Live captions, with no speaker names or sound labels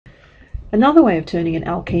Another way of turning an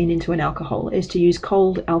alkene into an alcohol is to use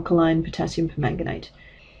cold alkaline potassium permanganate.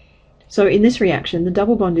 So in this reaction, the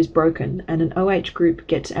double bond is broken and an OH group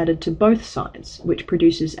gets added to both sides, which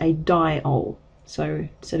produces a diol. So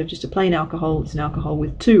instead of just a plain alcohol, it's an alcohol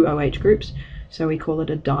with two OH groups, so we call it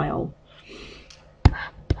a diol.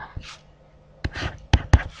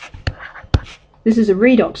 This is a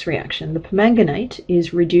redox reaction. The permanganate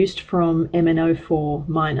is reduced from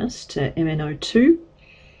MnO4- to MnO2,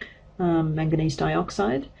 manganese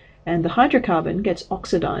dioxide, and the hydrocarbon gets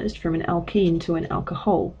oxidized from an alkene to an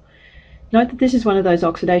alcohol. Note that this is one of those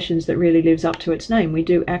oxidations that really lives up to its name. We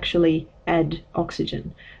do actually add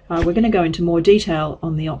oxygen. We're going to go into more detail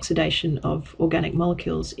on the oxidation of organic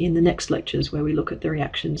molecules in the next lectures, where we look at the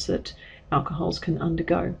reactions that alcohols can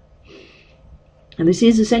undergo. And this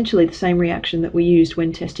is essentially the same reaction that we used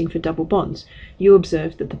when testing for double bonds. You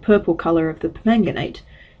observed that the purple color of the permanganate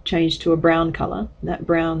changed to a brown color. That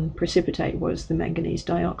brown precipitate was the manganese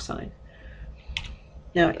dioxide.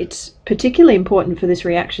 Now, it's particularly important for this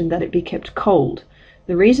reaction that it be kept cold.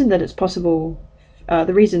 The reason that it's possible,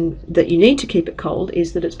 the reason that you need to keep it cold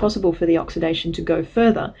is that it's possible for the oxidation to go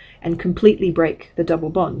further and completely break the double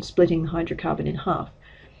bond, splitting the hydrocarbon in half.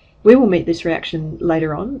 We will meet this reaction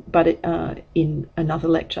later on, but in another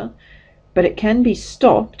lecture. But it can be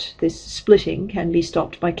stopped, this splitting can be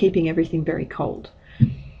stopped by keeping everything very cold.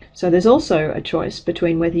 So there's also a choice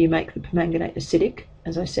between whether you make the permanganate acidic,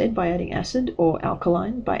 as I said, by adding acid, or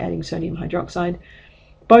alkaline by adding sodium hydroxide.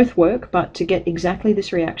 Both work, but to get exactly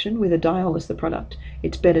this reaction with a diol as the product,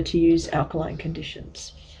 it's better to use alkaline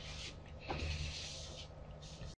conditions.